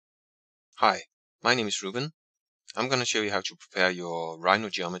Hi, my name is Ruben. I'm going to show you how to prepare your Rhino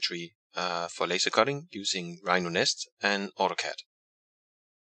geometry for laser cutting using RhinoNest and AutoCAD.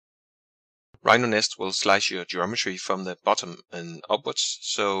 RhinoNest will slice your geometry from the bottom and upwards,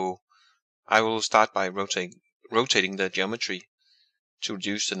 so I will start by rotating the geometry to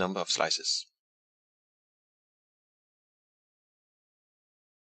reduce the number of slices.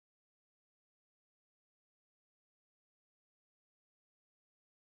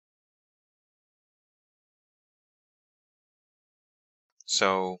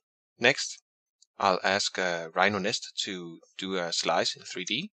 So next, I'll ask RhinoNest to do a slice in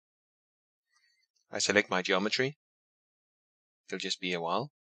 3D. I select my geometry. It'll just be a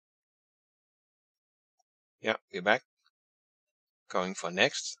while. Yeah, we're back. Going for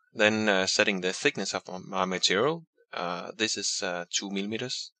next. Then setting the thickness of my material. This is 2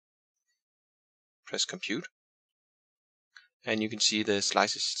 millimeters. Press compute. And you can see the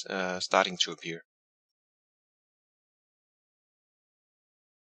slices starting to appear.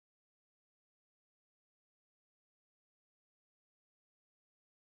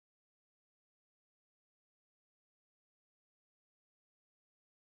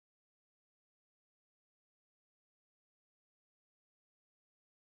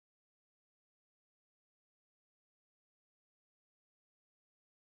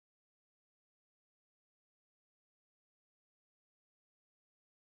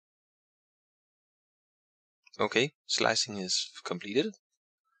 Okay, slicing is completed.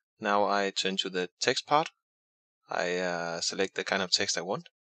 Now I turn to the text part. I select the kind of text I want.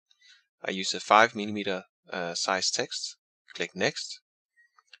 I use a 5 millimeter size text. Click next.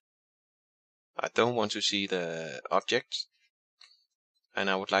 I don't want to see the object, and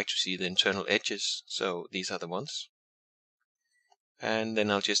I would like to see the internal edges, so these are the ones. And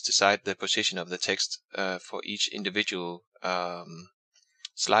then I'll just decide the position of the text for each individual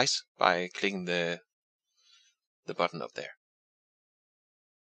slice by clicking the button up there.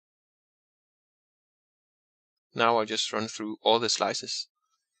 Now I'll just run through all the slices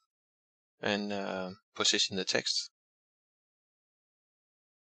and position the text.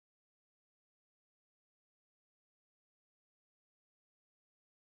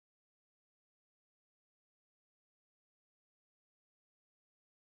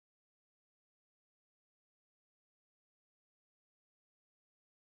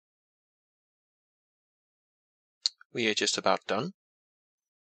 We are just about done.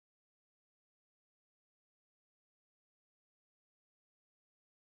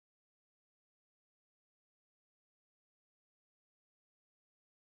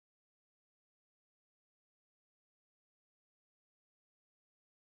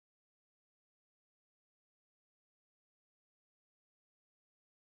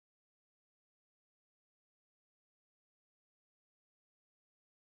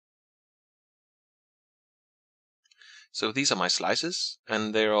 So these are my slices,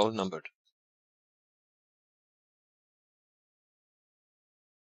 and they're all numbered.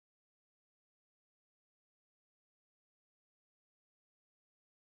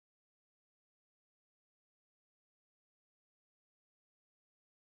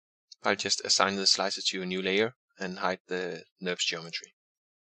 I'll just assign the slices to a new layer and hide the NURBS geometry.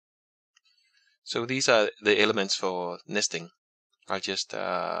 So these are the elements for nesting. I'll just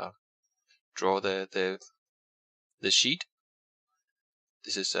draw the sheet.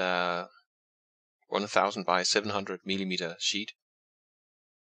 This is a 1000 by 700 millimeter sheet.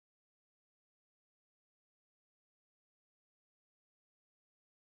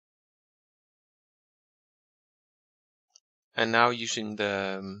 And now using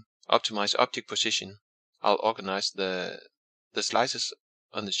the optimize object position, I'll organize the slices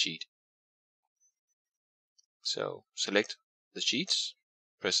on the sheet. So select the sheets,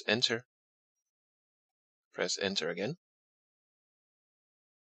 press enter again.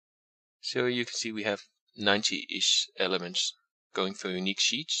 So you can see we have 90-ish elements going for unique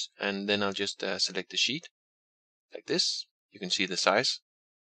sheets, and then I'll just select the sheet like this. You can see the size.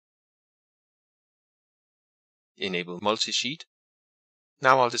 Enable multi-sheet.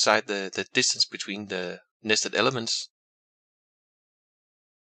 Now I'll decide the distance between the nested elements.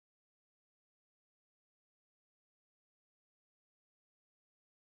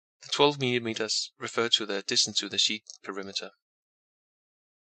 The 12 millimeters refer to the distance to the sheet perimeter.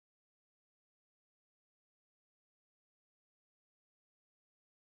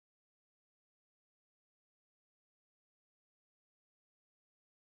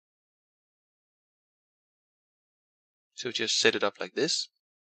 So just set it up like this,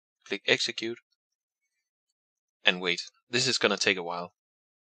 click execute, and wait. This is going to take a while.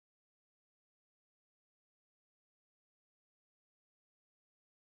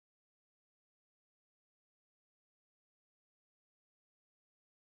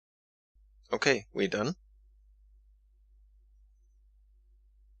 Okay, we're done.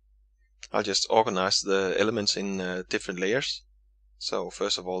 I'll just organize the elements in different layers. So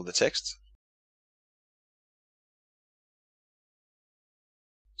first of all, the text.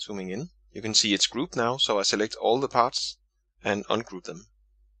 Zooming in, you can see it's grouped now, so I select all the parts and ungroup them.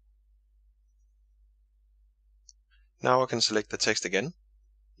 Now I can select the text again,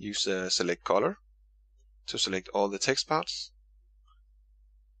 use select color to select all the text parts,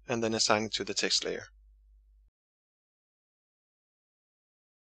 and then assign it to the text layer.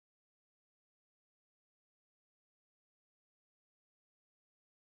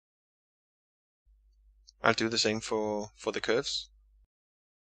 I'll do the same for the curves.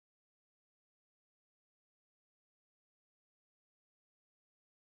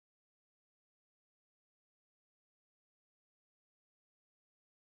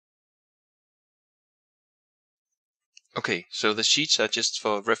 Okay, so the sheets are just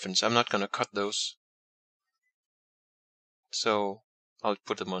for reference. I'm not going to cut those. So I'll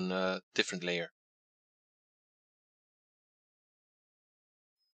put them on a different layer.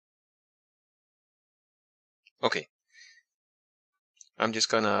 Okay. I'm just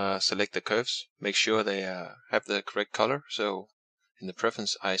gonna select the curves, make sure they have the correct color. So in the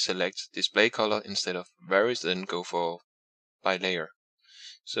preference, I select display color instead of varies, then go for by layer.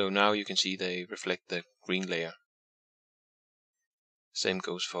 So now you can see they reflect the green layer. Same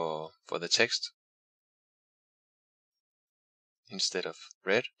goes for the text. Instead of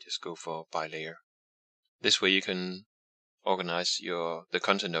red, just go for by layer. This way you can organize the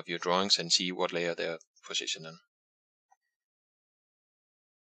content of your drawings and see what layer they're positioned on.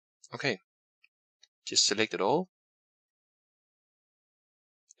 Okay, just select it all.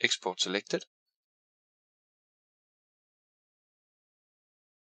 Export selected.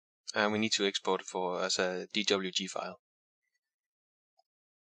 And we need to export it as a dwg file.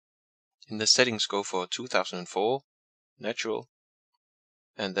 In the settings, go for 2004 natural,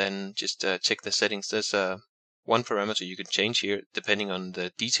 and then just check the settings. There's one parameter you can change here depending on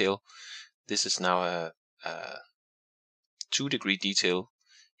the detail. This is now a 2-degree detail.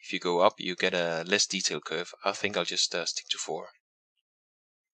 If you go up, you get a less detailed curve. I think I'll just stick to 4.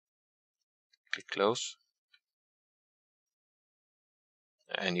 Click close,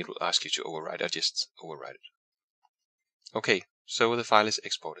 and it will ask you to override. I'll just override it. Okay, so the file is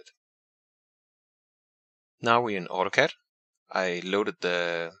exported. Now we're in AutoCAD. I loaded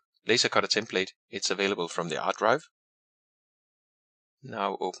the laser cutter template. It's available from the art drive.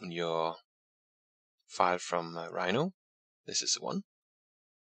 Now open your file from Rhino. This is the one.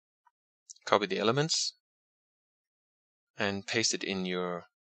 Copy the elements and paste it in your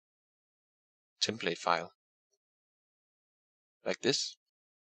template file, like this.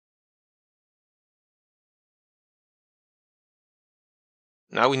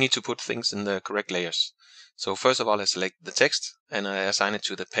 Now we need to put things in the correct layers. So first of all, I select the text and I assign it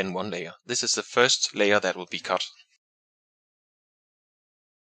to the Pen 1 layer. This is the first layer that will be cut.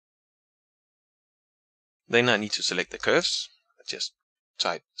 Then I need to select the curves. I just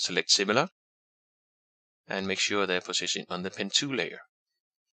type select similar and make sure they're positioned on the Pen 2 layer.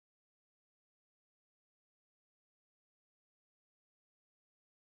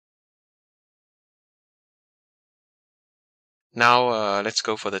 Now let's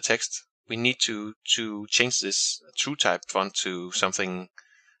go for the text. We need to change this true type font to something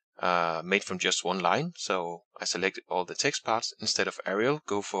made from just one line. So I selected all the text parts. Instead of Arial,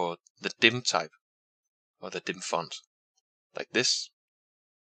 go for the dim type or the dim font, like this.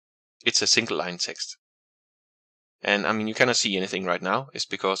 It's a single line text. And I mean, you cannot see anything right now. It's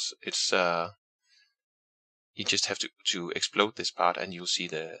because it's you just have to explode this part and you'll see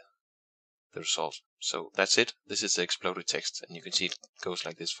the result. So that's it. This is the exploded text, and you can see it goes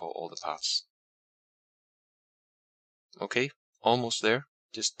like this for all the parts. Okay, almost there.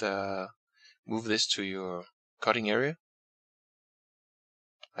 Just move this to your cutting area,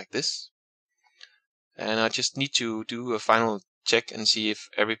 like this. And I just need to do a final check and see if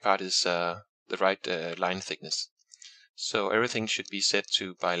every part is the right line thickness. So everything should be set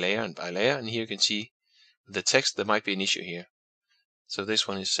to by layer and by layer. And here you can see the text, there might be an issue here. So this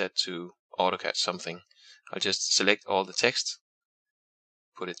one is set to AutoCAD something. I'll just select all the text,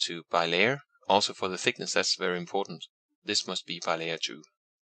 put it to by layer. Also for the thickness, that's very important. This must be by layer 2.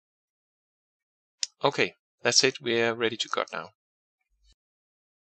 Okay, that's it. We're ready to cut now.